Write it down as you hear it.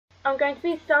I'm going to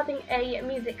be starting a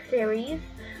music series,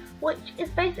 which is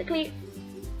basically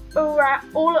all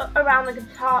around the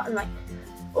guitar and like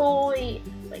all the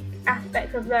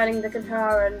aspects of learning the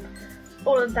guitar and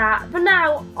all of that. For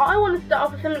now, I want to start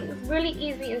off with something that's really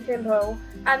easy and simple,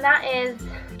 and that is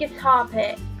guitar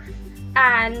picks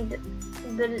and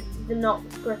the not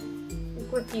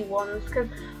grippy ones, because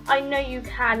I know you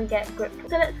can get gripped.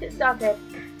 So let's get started.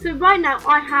 So right now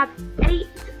I have 8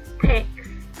 picks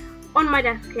on my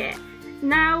desk here.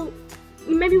 Now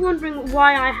you may be wondering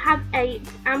why I have 8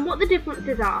 and what the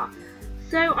differences are.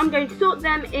 So I'm going to sort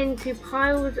them into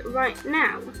piles right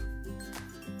now.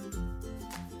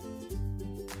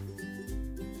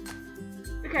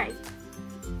 Okay,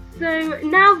 so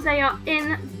now they are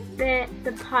in the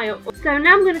pile. So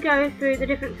now I'm going to go through the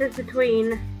differences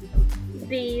between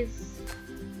these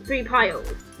 3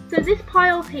 piles. So this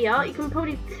pile here, you can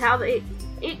probably tell that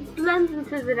it blends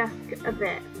into the desk a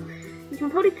bit. You can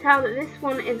probably tell that this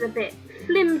one is a bit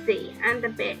flimsy and a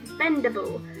bit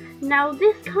bendable. Now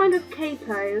this kind of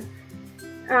capo,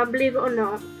 believe it or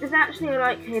not, is actually a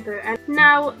light capo. And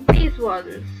now these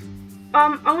ones,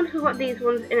 I want to talk about these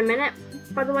ones in a minute,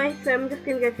 by the way, so I'm just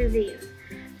going to go through these.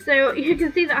 So you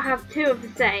can see that I have 2 of the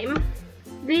same.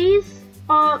 These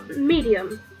are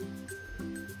medium.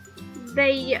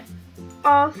 They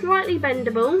are slightly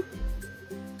bendable,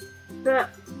 but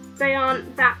they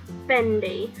aren't that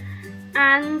bendy.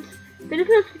 And the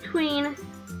difference between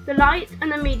the light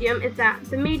and the medium is that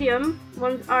the medium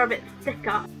ones are a bit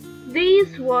thicker.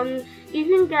 These ones you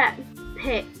can get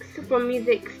picks from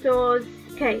music stores.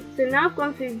 Okay, so now I've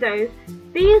gone through those.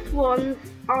 These ones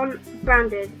aren't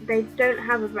branded, they don't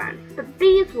have a brand. But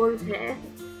these ones here,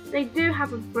 they do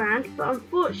have a brand, but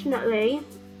unfortunately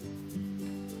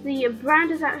the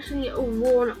brand is actually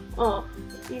worn off.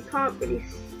 You can't really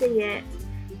see it.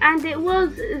 And it was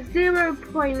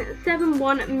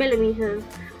 0.71 millimeters.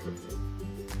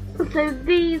 So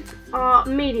these are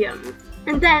medium.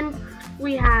 And then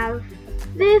we have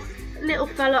this little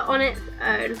fella on its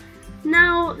own.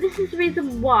 Now this is the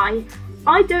reason why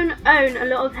I don't own a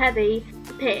lot of heavy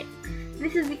picks.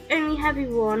 This is the only heavy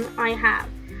one I have.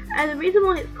 And the reason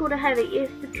why it's called a heavy is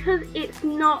because it's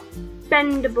not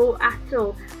bendable at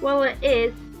all. Well, it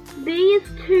is. These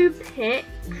 2 picks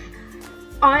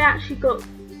I actually got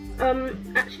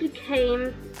actually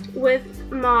came with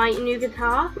my new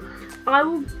guitar. I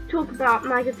will talk about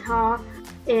my guitar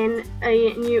in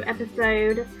a new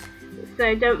episode,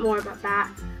 so don't worry about that.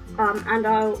 And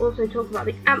I'll also talk about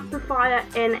the amplifier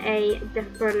in a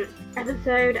different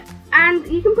episode. And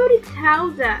you can probably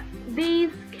tell that these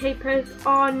capos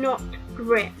are not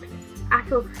gripped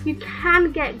at all. You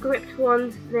can get gripped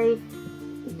ones.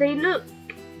 They look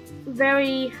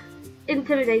very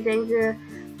intimidating,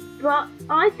 but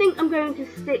I think I'm going to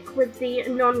stick with the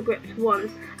non-gripped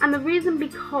ones. And the reason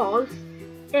because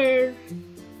is,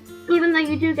 even though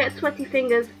you do get sweaty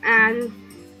fingers and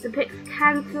the picks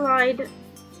can slide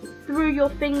through your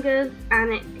fingers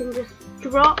and it can just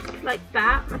drop like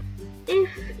that, if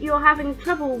you're having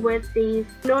trouble with these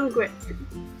non-gripped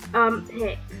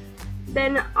picks,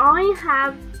 then I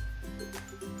have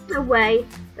a way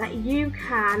that you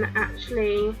can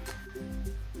actually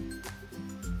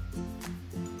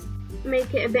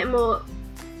make it a bit more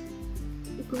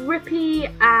grippy,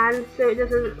 and so it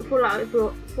doesn't fall out of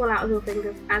your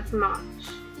fingers as much,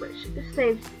 which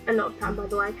saves a lot of time, by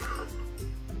the way.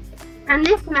 And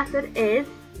this method is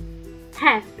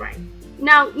hairspray.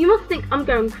 Now you must think I'm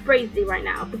going crazy right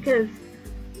now, because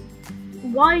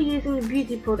why are you using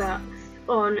beauty products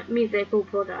on musical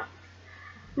products?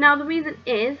 Now the reason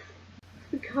is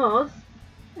because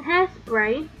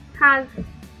hairspray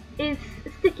is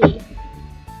sticky.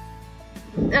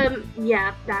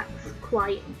 Yeah, that's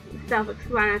quite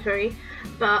self-explanatory,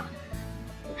 but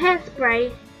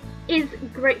hairspray is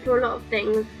great for a lot of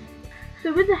things.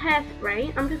 So with the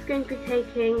hairspray, I'm just going to be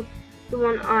taking the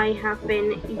one I have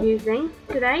been using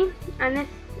today, and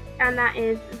that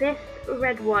is this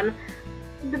red one.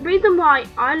 The reason why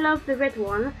I love the red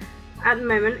one at the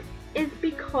moment is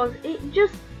because it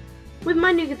just, with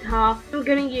my new guitar, I'm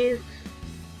going to use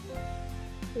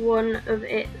one of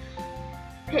its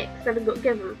picks that I got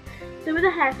given. So with a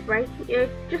hairspray, you're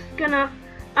just gonna,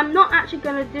 I'm not actually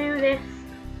gonna do this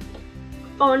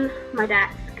on my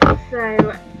desk,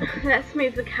 so let's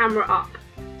move the camera up.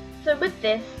 So with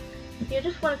this, you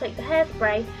just want to take the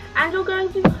hairspray and you're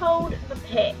going to hold the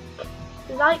pick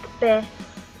like this,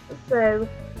 so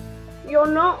you're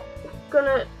not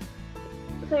gonna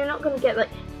get like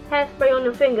hairspray on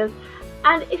your fingers.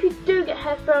 And if you do get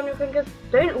hairspray on your fingers,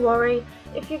 don't worry.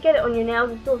 If you get it on your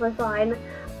nails, it's also fine,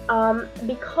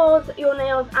 because your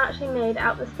nails actually made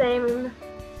out the same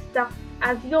stuff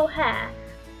as your hair,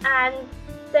 and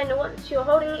then once you're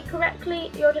holding it correctly,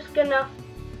 you're just gonna,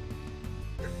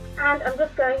 and I'm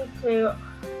just going to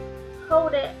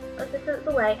hold it a distance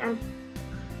away and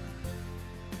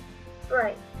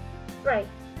spray, spray.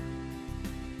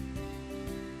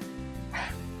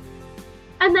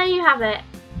 And there you have it.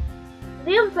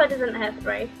 The other side isn't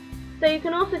hairspray, so you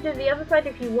can also do the other side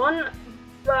if you want,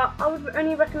 but I would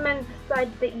only recommend the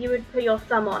side that you would put your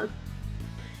thumb on.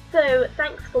 So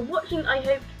thanks for watching. I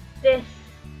hope this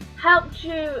helped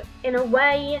you in a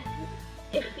way.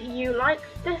 If you liked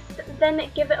this, then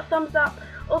give it a thumbs up.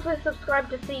 Also subscribe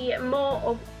to see more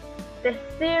of this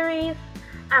series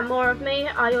and more of me.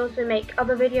 I also make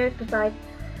other videos besides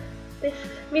this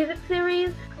music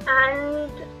series,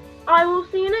 and I will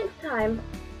see you next time.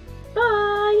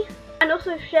 Bye! And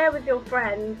also share with your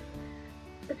friends,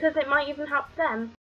 because it might even help them.